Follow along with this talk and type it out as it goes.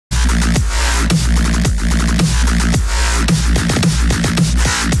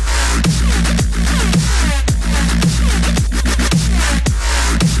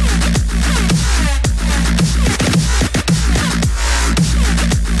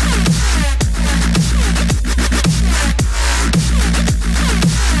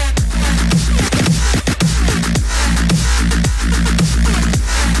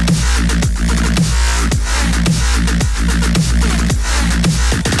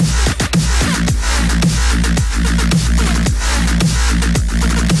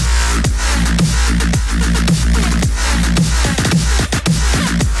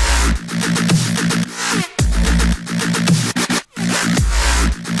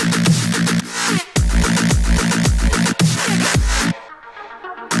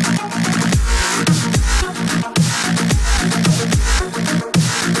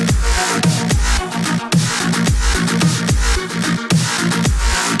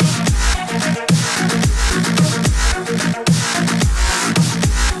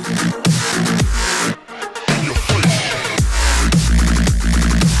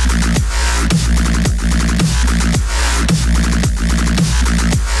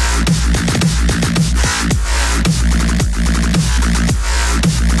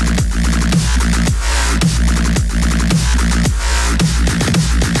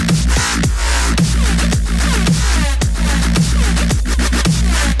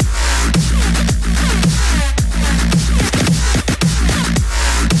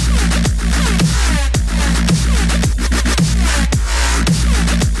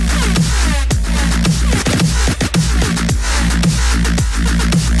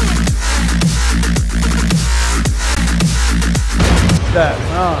that.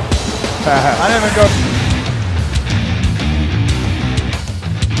 No. I didn't even go.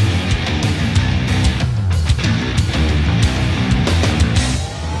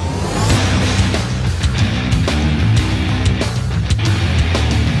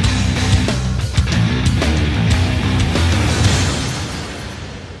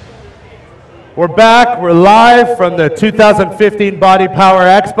 We're back, we're live from the 2015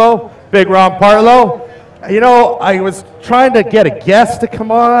 Bodypower Expo, Big Ron Partlow. You know, I was trying to get a guest to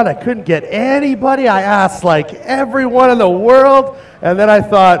come on, I couldn't get anybody. I asked like everyone in the world, and then I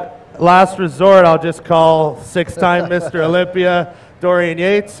thought, last resort, I'll just call six-time Mr. Olympia, Dorian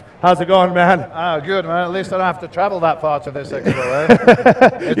Yates. How's it going, man? Good, man. At least I don't have to travel that far to this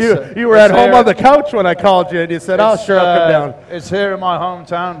expo, eh? you were at home on the couch when I called you, and you said, oh, sure, I'll come down. It's here in my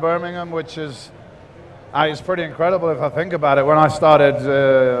hometown, Birmingham, which is it's pretty incredible if I think about it. When I started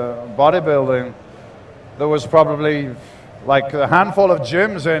bodybuilding, there was probably like a handful of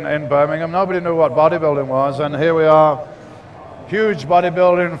gyms in Birmingham. Nobody knew what bodybuilding was, and here we are, huge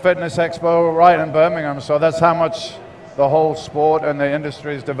bodybuilding fitness expo right in Birmingham. So that's how much the whole sport and the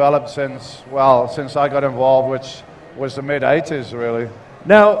industry has developed since I got involved, which was the mid-'80s, really.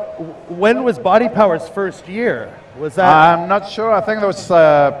 Now, when was Bodypower's first year? Was that? I'm not sure. I think it was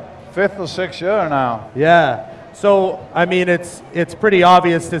 5th or 6th year now. Yeah. So, I mean, it's pretty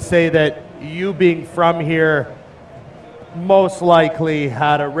obvious to say that you being from here most likely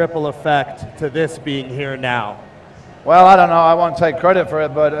had a ripple effect to this being here now. Well, I don't know. I won't take credit for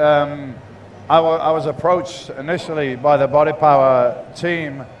it, but I was approached initially by the Bodypower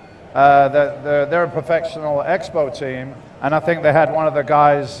team. They're a professional expo team, and I think they had one of the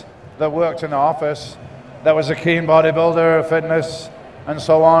guys that worked in the office that was a keen bodybuilder, fitness, and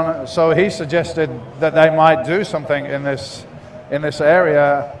so on. So he suggested that they might do something in this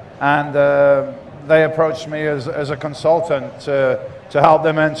area, and they approached me as a consultant to help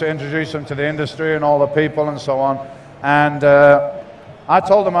them and to introduce them to the industry and all the people and so on. And I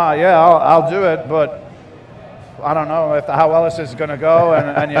told them, yeah, I'll do it, but I don't know how well this is going to go,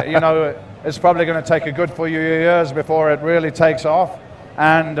 and you know, it's probably going to take a good few years before it really takes off.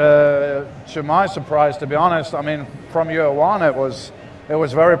 And to my surprise, to be honest, I mean, from year one, it was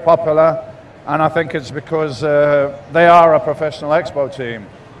very popular, and I think it's because they are a professional expo team.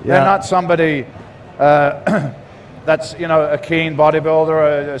 Yeah. They're not somebody that's, you know, a keen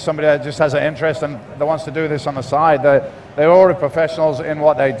bodybuilder, or somebody that just has an interest and that wants to do this on the side. They're already professionals in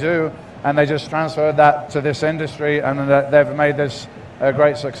what they do, and they just transferred that to this industry, and they've made this a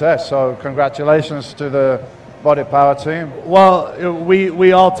great success. So congratulations to the Bodypower team. Well,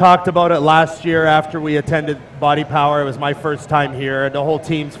 we all talked about it last year after we attended Bodypower. It was my first time here, the whole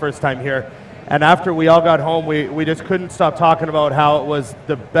team's first time here. And after we all got home, we just couldn't stop talking about how it was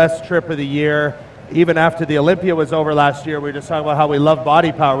the best trip of the year. Even after the Olympia was over last year, we were just talking about how we love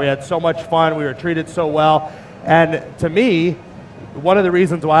Bodypower. We had so much fun, we were treated so well. And to me, one of the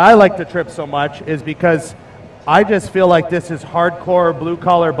reasons why I like the trip so much is because I just feel like this is hardcore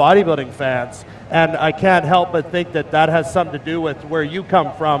blue-collar bodybuilding fans. And I can't help but think that that has something to do with where you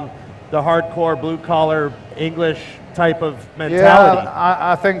come from, the hardcore blue-collar English type of mentality. Yeah,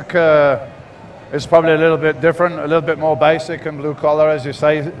 I think it's probably a little bit different, a little bit more basic and blue-collar, as you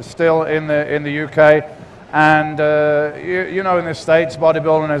say, still in the UK. And you know, in the States,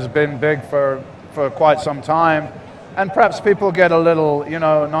 bodybuilding has been big for quite some time. And perhaps people get a little, you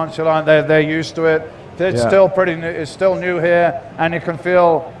know, nonchalant. They're used to it. It's still pretty new, it's still new here, and you can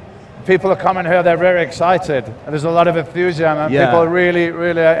feel people are coming here, they're very excited. There's a lot of enthusiasm, and people are really,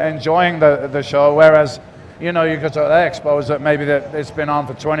 really enjoying the show, whereas, you know, you go to the expos that maybe it's been on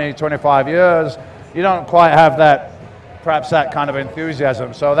for 20, 25 years, you don't quite have that, perhaps that kind of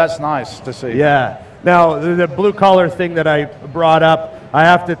enthusiasm, so that's nice to see. Yeah. Now, the blue-collar thing that I brought up, I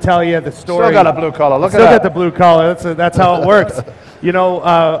have to tell you the story. Still got a blue collar, look at that. Still got the blue collar, that's how it works. You know,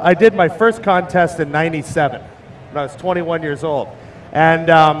 I did my first contest in '97 when I was 21 years old. And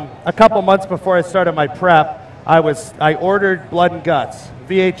a couple months before I started my prep, I ordered Blood and Guts,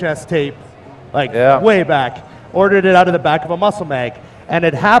 VHS tape, like way back. Ordered it out of the back of a muscle mag. And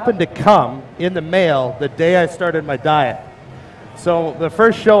it happened to come in the mail the day I started my diet. So the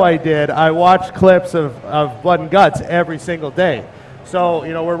first show I did, I watched clips of Blood and Guts every single day. So,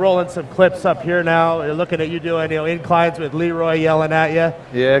 you know, we're rolling some clips up here now. We're looking at you doing, you know, inclines with Leroy yelling at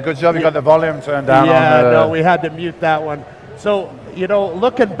you. Yeah, good job you got the volume turned down. Yeah, no, we had to mute that one. So, you know,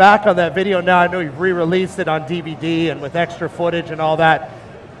 looking back on that video now, I know you've re-released it on DVD and with extra footage and all that.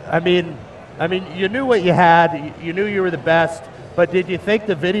 I mean, you knew what you had. You knew you were the best. But did you think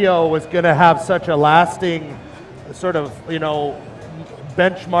the video was going to have such a lasting sort of, you know,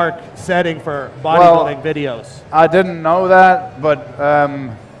 benchmark setting for bodybuilding videos. I didn't know that, but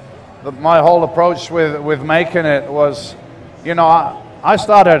my whole approach with making it was, you know, I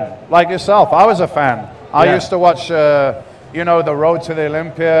started like yourself. I was a fan. I used to watch, you know, the Road to the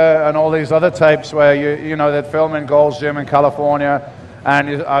Olympia and all these other tapes where you know they'd film in Gold's Gym in California,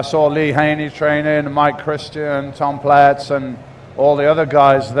 and I saw Lee Haney training, Mike Christian, Tom Platz, and all the other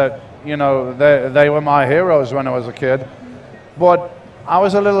guys that, you know, they were my heroes when I was a kid. But I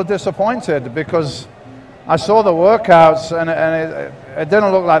was a little disappointed because I saw the workouts and it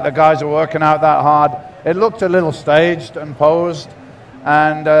didn't look like the guys were working out that hard. It looked a little staged and posed,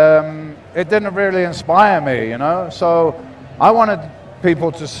 and it didn't really inspire me, you know. So I wanted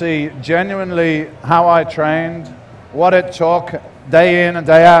people to see genuinely how I trained, what it took day in and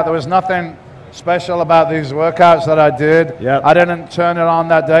day out. There was nothing special about these workouts that I did. Yep. I didn't turn it on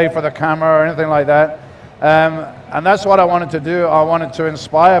that day for the camera or anything like that. And that's what I wanted to do. I wanted to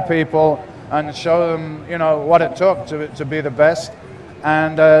inspire people and show them, you know, what it took to be the best.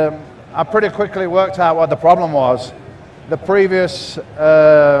 And I pretty quickly worked out what the problem was. The previous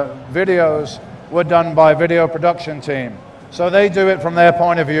videos were done by video production team. So they do it from their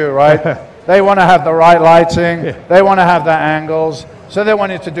point of view, right? They want to have the right lighting. They want to have the angles. So they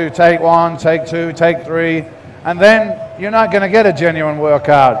want you to do take 1, take 2, take 3. And then you're not going to get a genuine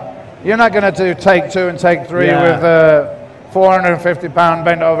workout. You're not going to do take 2 and take 3 with 450-pound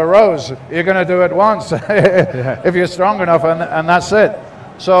bent over rows. You're going to do it once if you're strong enough, and that's it.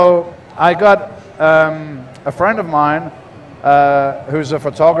 So I got a friend of mine who's a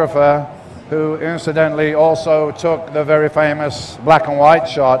photographer who incidentally also took the very famous black and white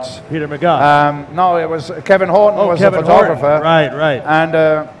shots. Peter McGuff. No, it was Kevin Horton was Kevin the photographer. Horton. Right, right.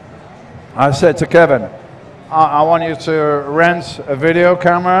 And I said to Kevin, I want you to rent a video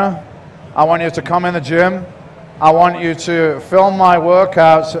camera. I want you to come in the gym. I want you to film my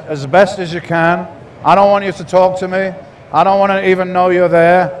workouts as best as you can. I don't want you to talk to me. I don't want to even know you're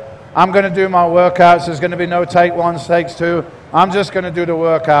there. I'm going to do my workouts. There's going to be no take 1, takes 2. I'm just going to do the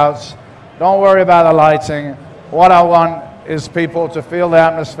workouts. Don't worry about the lighting. What I want is people to feel the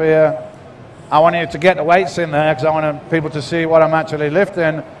atmosphere. I want you to get the weights in there because I want people to see what I'm actually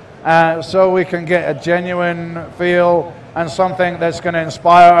lifting, so we can get a genuine feel and something that's going to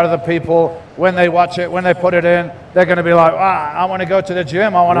inspire other people when they watch it, when they put it in. They're going to be like, ah, I want to go to the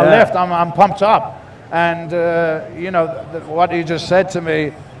gym. I want to lift. I'm pumped up. And, you know, what you just said to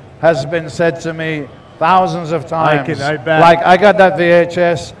me has been said to me thousands of times. I bet. Like, I got that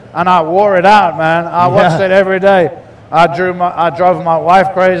VHS and I wore it out, man. I watched it every day. I drove my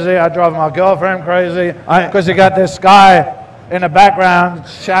wife crazy. I drove my girlfriend crazy because you got this guy in the background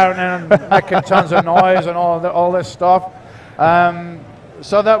shouting and making tons of noise and all this stuff.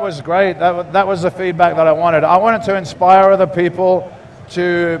 So that was great. That was the feedback that I wanted. I wanted to inspire other people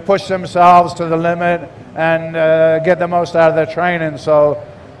to push themselves to the limit and get the most out of their training. So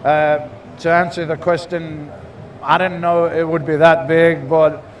to answer the question, I didn't know it would be that big,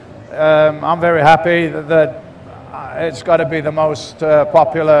 but I'm very happy that it's got to be the most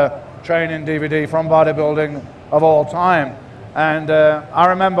popular training DVD from bodybuilding of all time. And I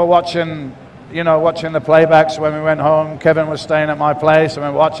remember watching the playbacks when we went home. Kevin was staying at my place and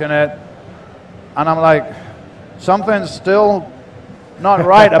we were watching it. And I'm like, something's still not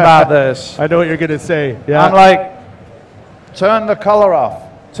right about this. I know what you're going to say. Yeah. I'm like, turn the color off.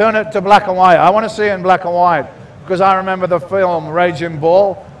 Turn it to black and white. I want to see it in black and white because I remember the film Raging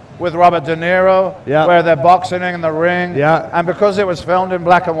Bull with Robert De Niro, where they're boxing in the ring. Yeah. And because it was filmed in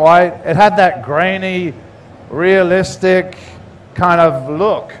black and white, it had that grainy, realistic kind of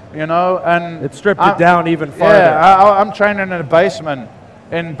look, you know. And it stripped it down even farther. Yeah, I'm training in a basement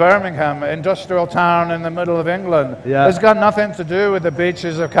in Birmingham, industrial town in the middle of England. Yeah. It's got nothing to do with the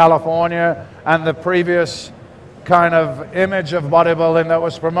beaches of California and the previous kind of image of bodybuilding that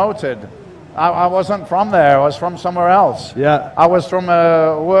was promoted. I wasn't from there. I was from somewhere else. Yeah. I was from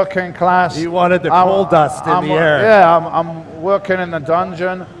a working class. You wanted the coal dust in the air. Yeah, I'm working in the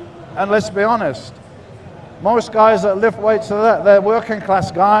dungeon. And let's be honest, most guys that lift weights, they're working class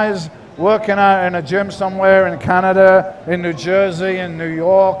guys working out in a gym somewhere in Canada, in New Jersey, in New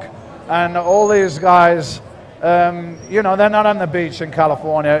York. And all these guys, you know, they're not on the beach in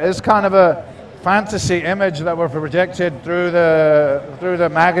California. It's kind of a fantasy image that were projected through the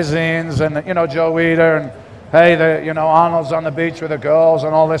magazines, and you know, Joe Weider and hey, you know, Arnold's on the beach with the girls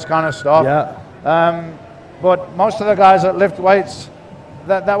and all this kind of stuff. Yeah. But most of the guys that lift weights,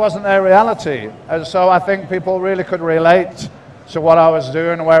 that wasn't their reality. And so I think people really could relate to what I was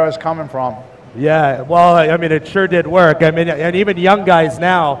doing and where I was coming from. Yeah, well, I mean, it sure did work. I mean, and even young guys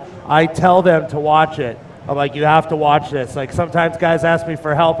now, I tell them to watch it I'm like, you have to watch this. Like sometimes guys ask me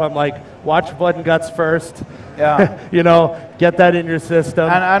for help. I'm like, watch Blood and Guts first. Yeah. You know, get that in your system.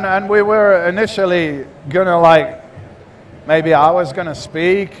 And we were initially gonna like, maybe I was gonna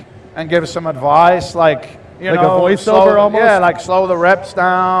speak and give some advice, like, you like know, a voiceover almost? Yeah, like slow the reps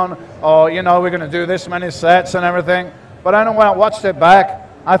down, or, you know, we're gonna do this many sets and everything. But I know when I watched it back,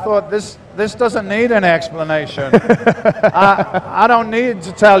 I thought this doesn't need an explanation. I don't need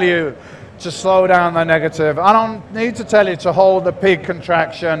to tell you to slow down the negative. I don't need to tell you to hold the peak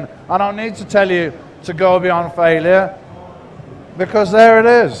contraction. I don't need to tell you to go beyond failure, because there it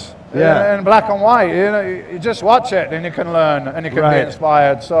is, in black and white. You know, you just watch it and you can learn and you can be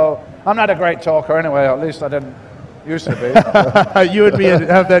inspired. So I'm not a great talker anyway, at least I didn't used to be. You and me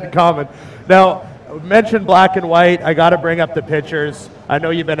have that in common. Now, mention black and white. I got to bring up the pictures. I know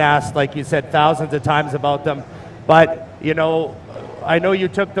you've been asked, like you said, thousands of times about them, but you know, I know you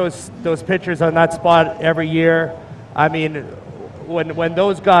took those pictures on that spot every year. I mean, when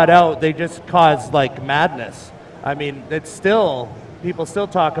those got out, they just caused like madness. I mean, it's still, people still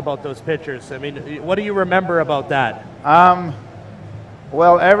talk about those pictures. I mean, what do you remember about that?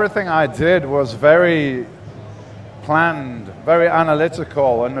 Well, everything I did was very planned, very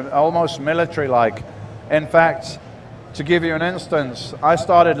analytical, and almost military-like. In fact, to give you an instance, I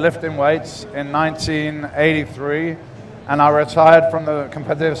started lifting weights in 1983, and I retired from the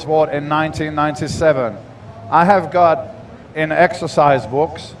competitive sport in 1997. I have got in exercise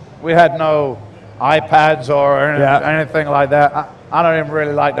books, we had no iPads or anything like that. I don't even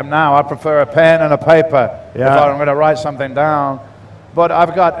really like them now. I prefer a pen and a paper if I'm going to write something down. But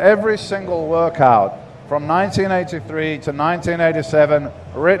I've got every single workout from 1983 to 1987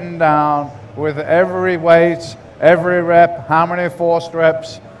 written down with every weight, every rep, how many forced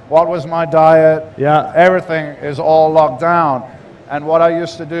reps, what was my diet. Everything is all locked down. And what I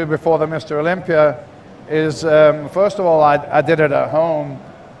used to do before the Mr. Olympia is, first of all, I did it at home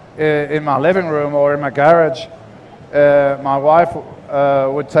in my living room or in my garage. My wife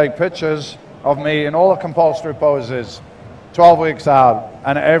would take pictures of me in all the compulsory poses, 12 weeks out,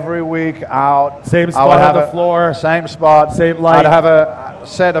 and every week out, same spot on the floor, same spot, same light. I'd have a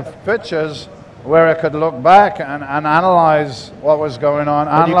set of pictures where I could look back and analyze what was going on,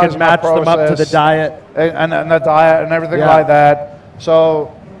 and you can match them up to the diet, and the diet and everything like that.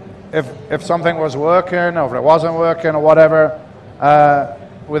 So if something was working or if it wasn't working or whatever,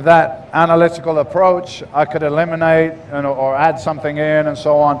 with that analytical approach, I could eliminate or add something in and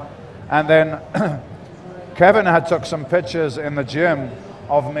so on. And then Kevin had took some pictures in the gym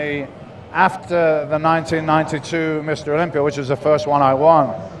of me after the 1992 Mr. Olympia, which was the first one I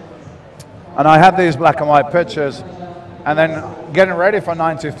won. And I had these black and white pictures. And then getting ready for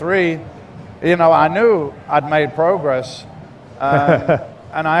 93, you know, I knew I'd made progress.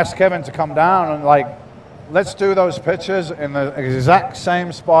 And I asked Kevin to come down and like, let's do those pictures in the exact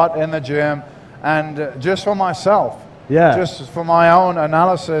same spot in the gym, and just for myself, just for my own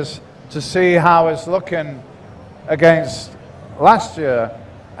analysis to see how it's looking against last year.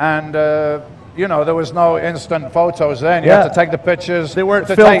 And you know, there was no instant photos then. You had to take the pictures. They weren't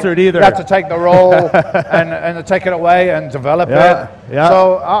filtered either. You had to take the roll and take it away and develop it.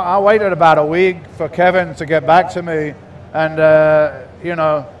 So I waited about a week for Kevin to get back to me, and you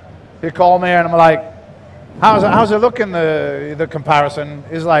know, he called me and I'm like, how's it looking, the comparison?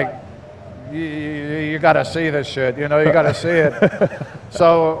 He's like, you got to see this shit, you know, you got to see it.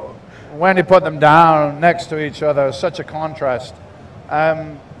 So when he put them down next to each other, such a contrast.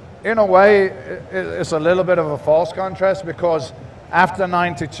 In a way, it's a little bit of a false contrast, because after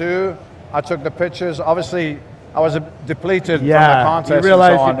 92, I took the pictures. Obviously, I was depleted from the contest. You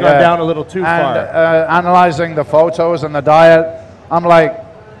realized and so on. you'd gone down a little too far. Analyzing the photos and the diet, I'm like,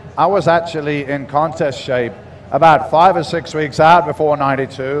 I was actually in contest shape about 5 or 6 weeks out before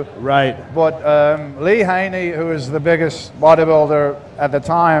 92. Right. But Lee Haney, who was the biggest bodybuilder at the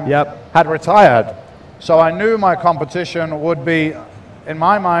time, had retired. So I knew my competition would be, in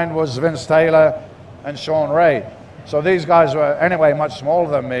my mind, was Vince Taylor and Sean Ray. So these guys were anyway much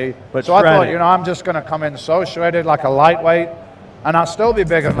smaller than me. But so I thought, you know, I'm just going to come in so shredded like a lightweight, and I'll still be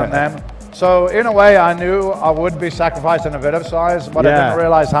bigger than them. So in a way, I knew I would be sacrificing a bit of size, but I didn't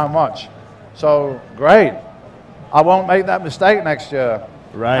realize how much. So great. I won't make that mistake next year.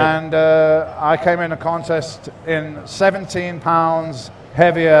 Right. And I came in a contest in 17 pounds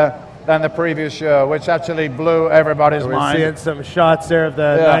heavier than the previous year, which actually blew everybody's mind. We're seeing some shots there of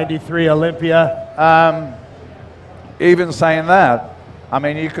the 93 Olympia. Even saying that, I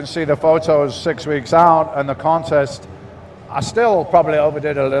mean, you can see the photos 6 weeks out, and the contest, I still probably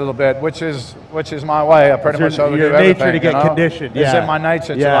overdid a little bit, which is my way. I pretty much overdo everything. Your nature to get conditioned. It's in my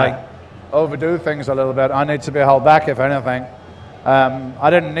nature to like overdo things a little bit. I need to be held back, if anything. I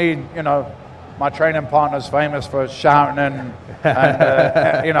didn't need, you know, my training partner's famous for shouting and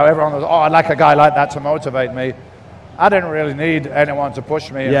you know, everyone was, oh, I'd like a guy like that to motivate me. I didn't really need anyone to push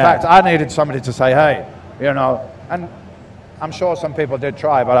me. In fact, I needed somebody to say, hey, you know, and I'm sure some people did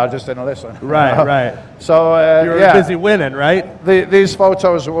try, but I just didn't listen. Right, right. So, you were busy winning, right? These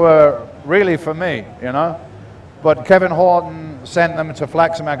photos were really for me, you know. But Kevin Horton sent them to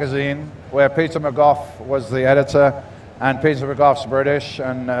Flex magazine, where Peter McGough was the editor, and Peter McGough's British,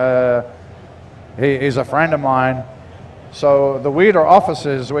 and he's a friend of mine. So the Weider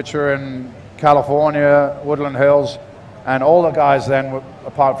offices, which are in California, Woodland Hills, and all the guys then,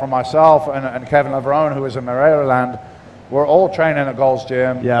 apart from myself and Kevin Levrone, who was in Maryland, were all training at Gold's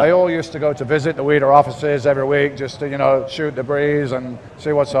Gym. Yeah. They all used to go to visit the Weider offices every week just to, you know, shoot the breeze and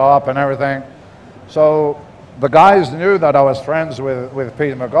see what's up and everything. So the guys knew that I was friends with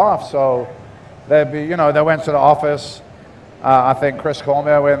Peter McGough, so they'd be, you know, they went to the office. I think Chris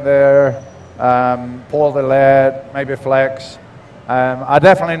Cormier went there, Paul Dillette, maybe Flex. I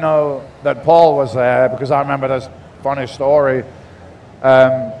definitely know that Paul was there because I remember this funny story.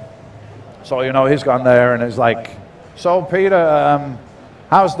 So, you know, he's gone there and he's like, so Peter,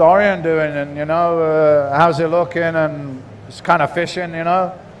 how's Dorian doing? And, you know, how's he looking? And it's kind of fishing, you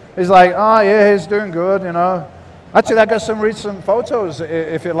know. He's like, oh, yeah, he's doing good, you know. Actually, I got some recent photos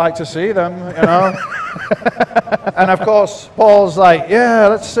if you'd like to see them, you know. And, of course, Paul's like, yeah,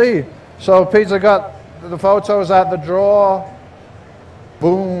 let's see. So Peter got the photos out the drawer.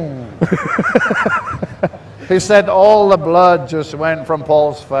 Boom. He said all the blood just went from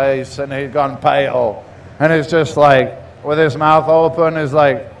Paul's face and he'd gone pale. And he's just like, with his mouth open, he's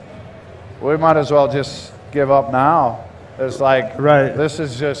like, we might as well just give up now. It's like, this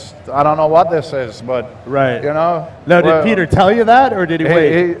is just, I don't know what this is, but, you know. Now, did Peter tell you that, or did he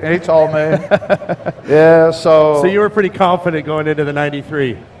wait? He told me. Yeah, so. So you were pretty confident going into the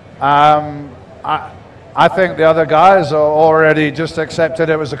 93? I think the other guys already just accepted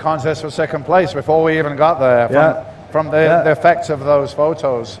it was a contest for second place before we even got there from the effects of those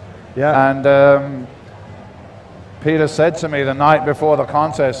photos. Yeah. And Peter said to me the night before the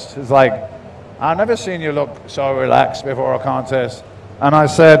contest, he's like, I've never seen you look so relaxed before a contest. And I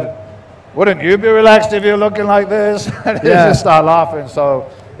said, wouldn't you be relaxed if you're looking like this? And he just started laughing. So,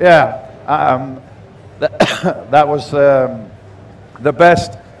 yeah, that was the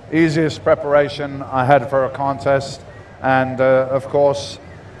best, easiest preparation I had for a contest. And, of course,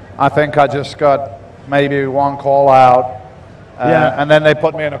 I think I just got maybe one call out. And then they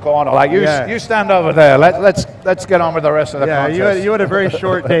put me in a corner, like, you stand over there, let's get on with the rest of the contest. You had a very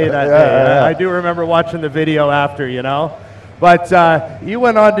short day that day. I do remember watching the video after, you know. But you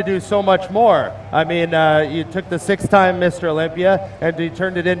went on to do so much more. I mean, you took the 6-time Mr. Olympia and you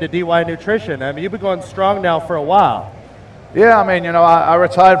turned it into DY Nutrition. I mean, you've been going strong now for a while. Yeah, I mean, you know, I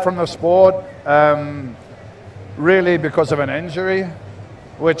retired from the sport really because of an injury,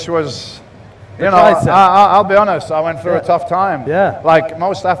 which was... You know, I'll be honest, I went through a tough time. Yeah. Like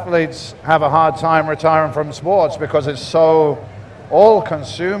most athletes have a hard time retiring from sports because it's so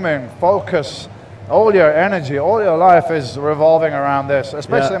all-consuming, focus, all your energy, all your life is revolving around this,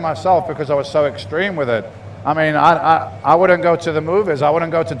 especially myself because I was so extreme with it. I mean, I wouldn't go to the movies, I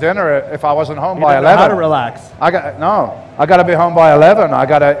wouldn't go to dinner if I wasn't home by 11. You didn't know how to relax. I got to be home by 11. I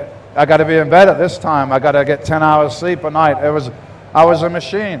got to be in bed at this time. I got to get 10 hours sleep a night. I was a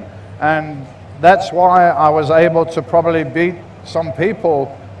machine. And that's why I was able to probably beat some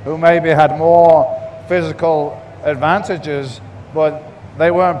people who maybe had more physical advantages, but they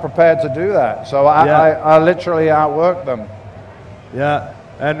weren't prepared to do that. So I literally outworked them. Yeah,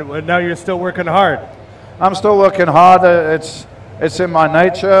 and now you're still working hard. I'm still working hard. It's in my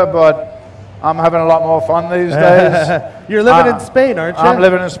nature, but I'm having a lot more fun these days. You're living in Spain, aren't you? I'm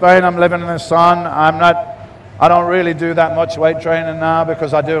living in Spain. I'm living in the sun. I don't really do that much weight training now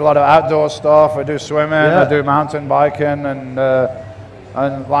because I do a lot of outdoor stuff. I do swimming, I do mountain biking, and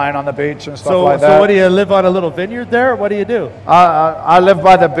lying on the beach and stuff like that. So what do you live on, a little vineyard there, or what do you do? I live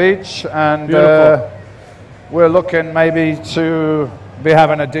by the beach, and we're looking maybe to be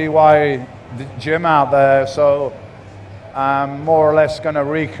having a DY gym out there. So I'm more or less going to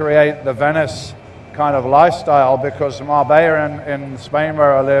recreate the Venice kind of lifestyle because Marbella in Spain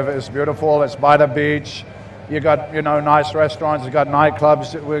where I live is beautiful. It's by the beach. You got, you know, nice restaurants, you got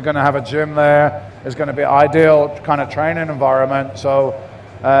nightclubs. We're going to have a gym there. It's going to be ideal kind of training environment. So,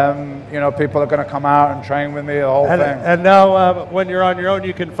 you know, people are going to come out and train with me, the whole thing. And now when you're on your own,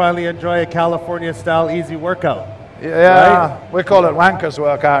 you can finally enjoy a California-style easy workout. Yeah, right? We call it Wanker's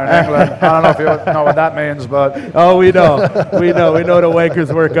workout in England. I don't know if you know what that means, but... Oh, we know. we know what a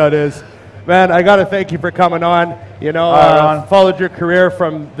Wanker's workout is. Man, I got to thank you for coming on. You know, followed your career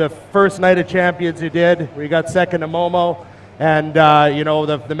from the first night of champions you did, where you got second to Momo, and you know,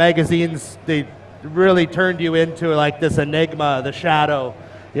 the magazines, they really turned you into like this enigma, the shadow.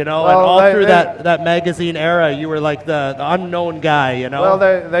 You know, and all through that magazine era, you were like the unknown guy, you know?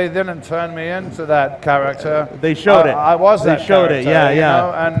 Well, they didn't turn me into that character. They showed it. I was that character. They showed it, yeah,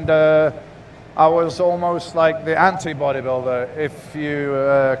 yeah. You know? And I was almost like the anti-bodybuilder, if you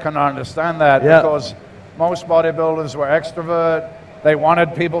can understand that, because most bodybuilders were extrovert. They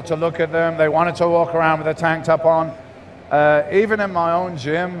wanted people to look at them. They wanted to walk around with a tank top on. Even in my own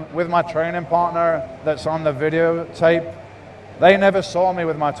gym, with my training partner that's on the videotape, they never saw me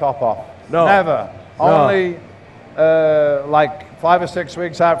with my top off. No. Never. No. Only like 5 or 6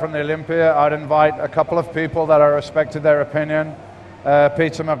 weeks out from the Olympia, I'd invite a couple of people that I respected their opinion.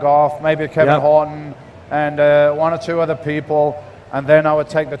 Peter McGough, maybe Kevin Horton, and 1 or 2 other people. And then I would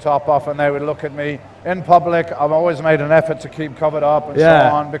take the top off and they would look at me. In public, I've always made an effort to keep covered up and so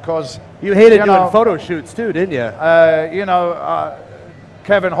on, because... You hated doing photo shoots too, didn't you? You know,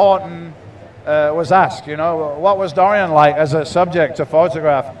 Kevin Horton was asked, you know, what was Dorian like as a subject to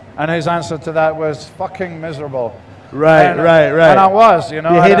photograph? And his answer to that was fucking miserable. Right, and, right. And I was, you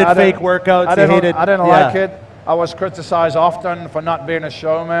know. You hated fake workouts. I didn't like it. I was criticized often for not being a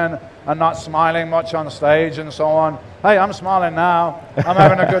showman and not smiling much on stage and so on. Hey, I'm smiling now. I'm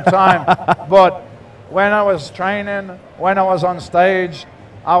having a good time. But when I was training, when I was on stage,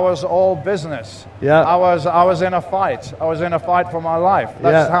 I was all business. Yeah. I was in a fight. I was in a fight for my life.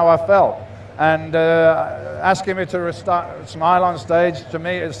 That's how I felt. And asking me to smile on stage, to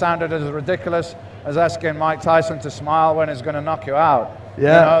me, it sounded as ridiculous as asking Mike Tyson to smile when he's going to knock you out.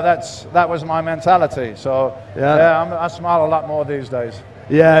 Yeah. You know, that was my mentality. So, I smile a lot more these days.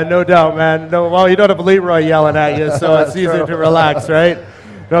 Yeah, no doubt, man. No, well, you don't have Leroy yelling at you, so it's easier to relax, right?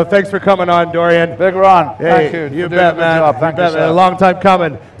 No, thanks for coming on, Dorian. Big Ron, thank you. You bet, man. Thank you, man. A long time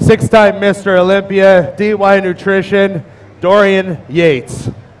coming. 6-time Mr. Olympia, DY Nutrition, Dorian Yates.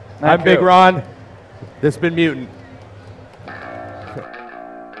 I'm Big Ron. This has been Mutant.